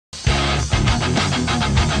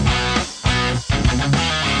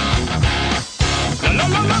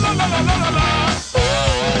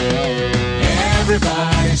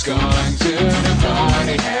Everybody's going to the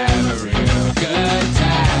party, have a real good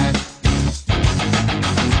time.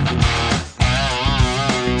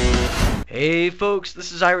 Hey folks,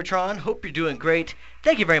 this is Iratron. Hope you're doing great.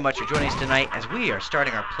 Thank you very much for joining us tonight as we are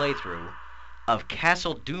starting our playthrough of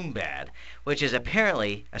Castle Doombad, which is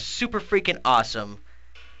apparently a super freaking awesome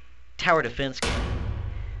tower defense game.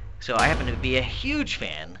 So I happen to be a huge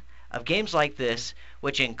fan of games like this,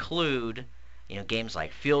 which include, games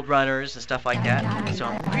like Field Runners and stuff like that. So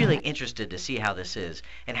I'm really interested to see how this is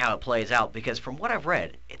and how it plays out, because from what I've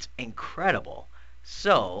read, it's incredible.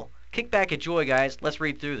 So kick back, enjoy, guys. Let's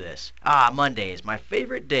read through this. Monday is my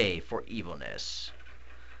favorite day for evilness.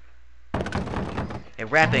 A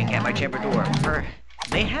rapping at my chamber door.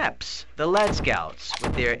 Mayhaps the lad scouts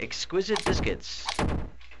with their exquisite biscuits.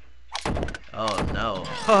 Oh no.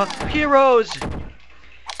 Heroes!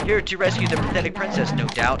 Here to rescue the pathetic princess, no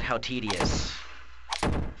doubt. How tedious.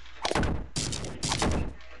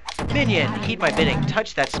 Minion, heed my bidding.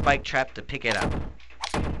 Touch that spike trap to pick it up.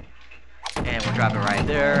 And we'll drop it right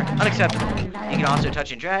there. Unacceptable. You can also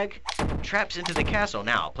touch and drag traps into the castle.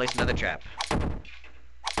 Now, place another trap.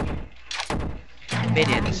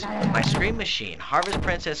 Minions, my scream machine. Harvest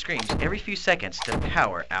princess screams every few seconds to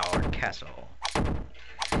power our castle.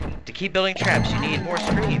 To keep building traps, you need more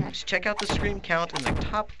screams. Check out the scream count in the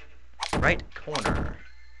top right corner.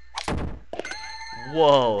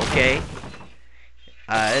 Whoa, okay.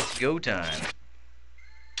 It's go time.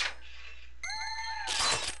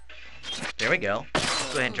 There we go.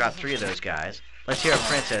 Let's go ahead and drop 3 of those guys. Let's hear a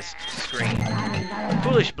princess scream.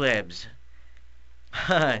 Foolish blebs.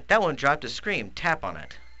 That one dropped a scream. Tap on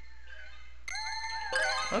it.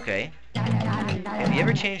 Okay. If you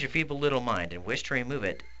ever change your feeble little mind and wish to remove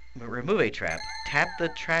a trap, tap the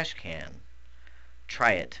trash can.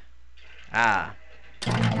 Try it. Now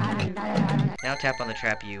tap on the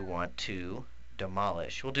trap you want to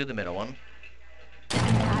demolish. We'll do the middle one.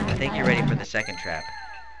 I think you're ready for the second trap.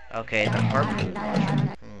 Okay, the harpoon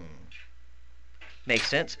launcher. Makes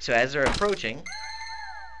sense. So as they're approaching,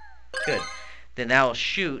 good. Then that'll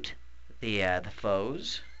shoot the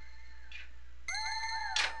foes.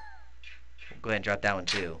 We'll go ahead and drop that one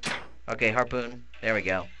too. Okay, harpoon. There we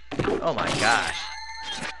go. Oh my gosh.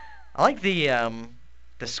 I like the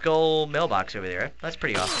skull mailbox over there. That's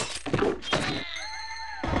pretty awesome.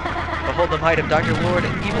 Behold the might of Dr. Lord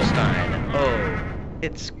Evilstein. Oh,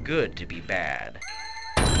 it's good to be bad.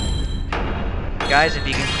 Guys, if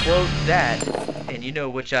you can quote that and you know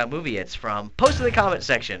which movie it's from, post in the comment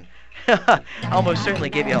section. I'll most certainly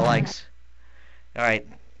give you a likes. Alright,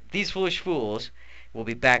 these foolish fools will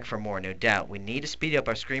be back for more, no doubt. We need to speed up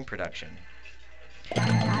our scream production.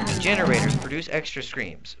 Generators produce extra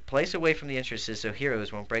screams. Place away from the entrances so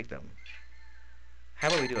heroes won't break them. How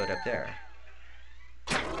about we do it up there?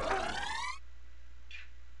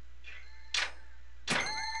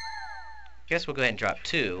 Guess we'll go ahead and drop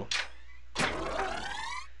 2.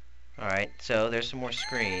 Alright, so there's some more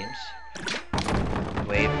screams.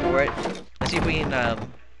 Wait for it. Let's see if we can,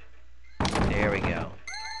 there we go.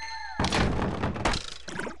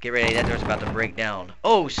 Get ready, that door's about to break down.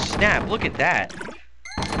 Oh, snap, look at that.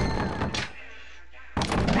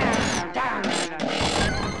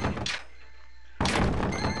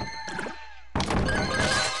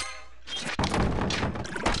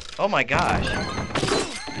 Oh my gosh.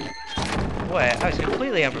 Boy, I was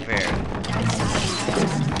completely unprepared.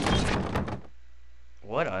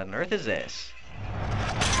 What on earth is this?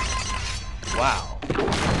 Wow.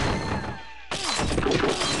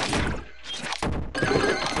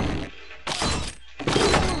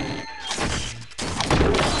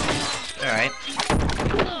 Alright.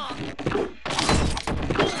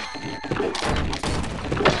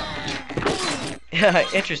 Yeah,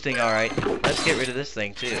 interesting, alright. Let's get rid of this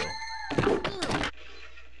thing, too.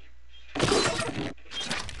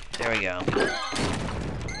 There we go.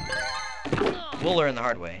 We'll learn the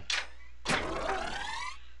hard way.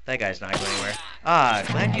 That guy's not going anywhere.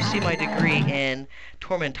 Glad you see my degree in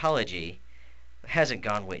tormentology hasn't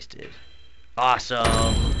gone wasted. Awesome!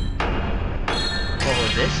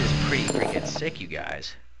 Oh, this is pretty freaking sick, you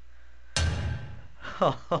guys.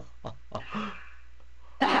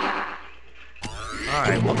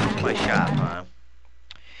 Alright, welcome to my shop, huh?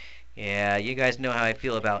 Yeah, you guys know how I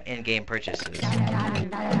feel about in-game purchases.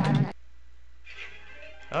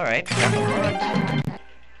 Alright,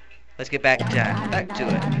 let's get back to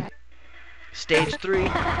it. Stage 3.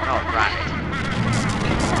 Alright.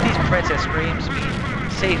 These princess screams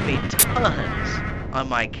save me tons on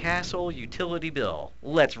my castle utility bill.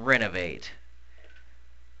 Let's renovate.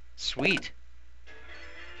 Sweet.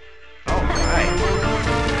 Alright. Alright.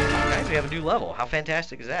 Guys, we have a new level. How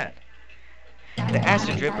fantastic is that? The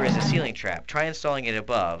acid dripper is a ceiling trap. Try installing it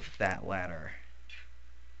above that ladder.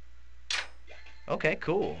 Okay,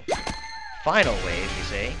 cool. Final wave, you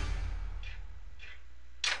say?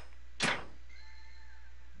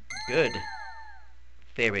 Good.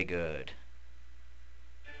 Very good.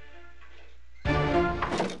 We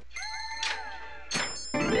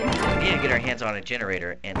need to get our hands on a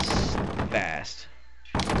generator and fast.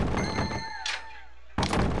 Come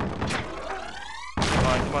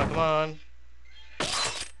on, come on, come on.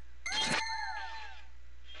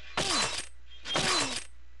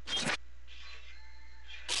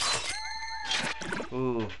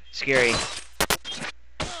 Ooh, scary.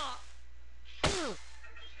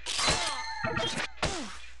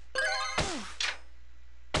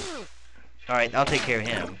 Alright, I'll take care of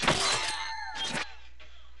him.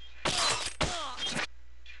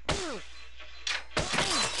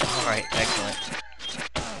 Alright, excellent.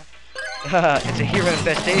 It's a hero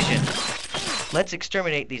infestation. Let's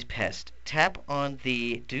exterminate these pests. Tap on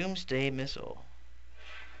the Doomsday Missile.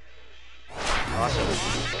 Awesome.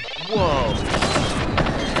 Whoa!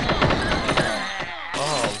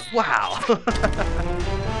 Oh, wow!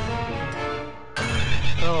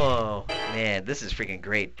 Oh, man, this is freaking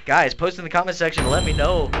great. Guys, post in the comment section and let me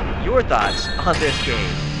know your thoughts on this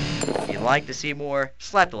game. If you'd like to see more,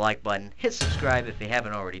 slap the like button. Hit subscribe if you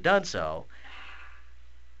haven't already done so.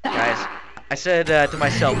 Guys, I said to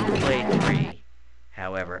myself, we'll play 3.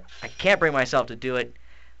 However, I can't bring myself to do it.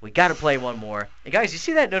 We gotta play one more. And guys, you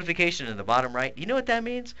see that notification in the bottom right? You know what that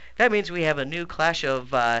means? That means we have a new Clash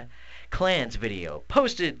of Clans video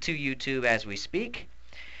posted to YouTube as we speak.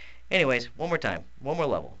 Anyways, one more time. One more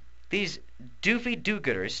level. These doofy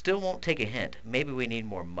do-gooders still won't take a hint. Maybe we need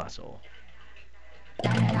more muscle.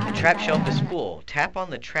 The trap shelf is full. Tap on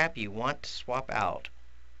the trap you want to swap out.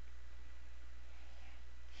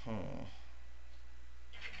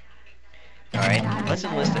 Alright, let's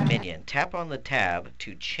enlist a minion. Tap on the tab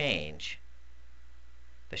to change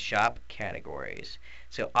the shop categories.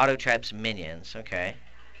 So, auto traps minions. Okay.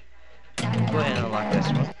 Go ahead and unlock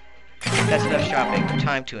this one. That's enough shopping.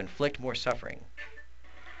 Time to inflict more suffering.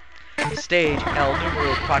 Stage El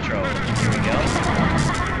Numero Cuatro. Here we go.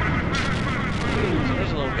 So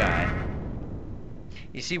there's a little guy.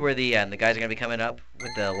 You see where the guys are going to be coming up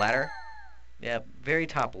with the ladder? Yeah, very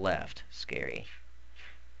top left. Scary.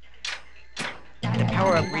 The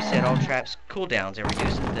power-up reset all traps cooldowns and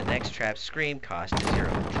reduces the next trap's scream cost to 0.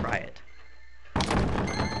 Try it.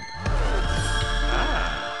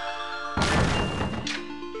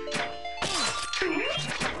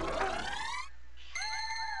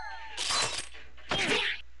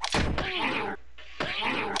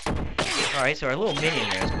 Alright, so our little minion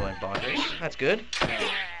there is going bonkers. That's good.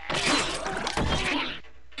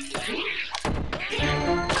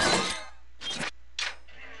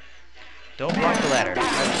 Don't block the ladder.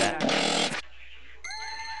 Remember that.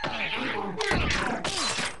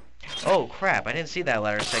 Oh, crap. I didn't see that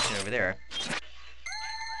ladder section over there.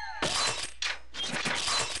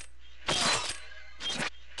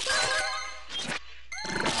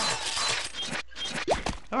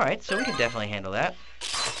 Alright, so we can definitely handle that.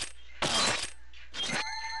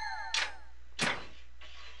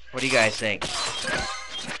 What do you guys think?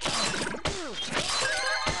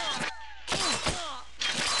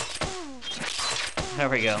 There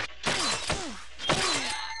we go.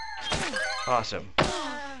 Awesome.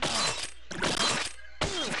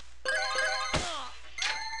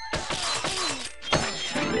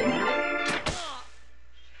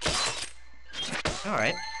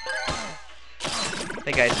 Alright.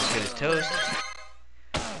 That guy's as good as toast.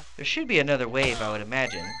 There should be another wave, I would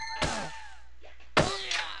imagine.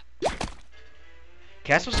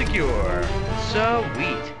 Castle secure.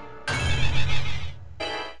 Sweet.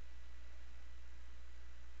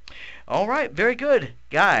 Alright, very good.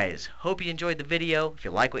 Guys, hope you enjoyed the video. If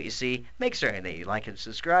you like what you see, make certain that you like and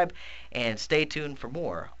subscribe, and stay tuned for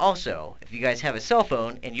more. Also, if you guys have a cell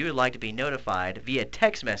phone and you would like to be notified via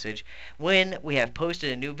text message when we have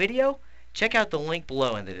posted a new video, check out the link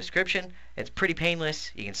below in the description. It's pretty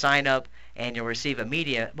painless. You can sign up and you'll receive a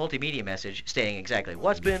multimedia message stating exactly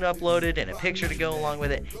what's been uploaded and a picture to go along with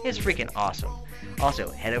it. It's freaking awesome. Also,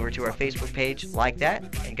 head over to our Facebook page, like that,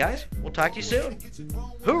 and guys, we'll talk to you soon.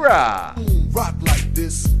 Hoorah! Rock like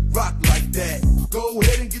this, rock like that. Go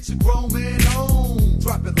ahead and get your grown man on.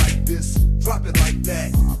 Drop it like this. drop it like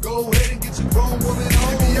that. Go ahead and get your grown woman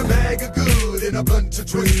on. Give me a bag of good and a blunt to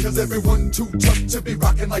twist, cause everyone too tough to be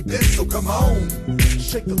rocking like this. So come on,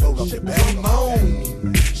 shake the load up, come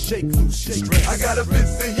on, shake loose your stress. I got a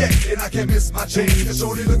fifth of yak and I can't miss my chance, cause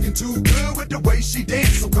shorty looking too good with the way she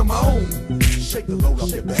dance. So come on, shake the load up,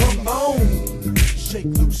 come on, shake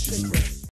loose your stress.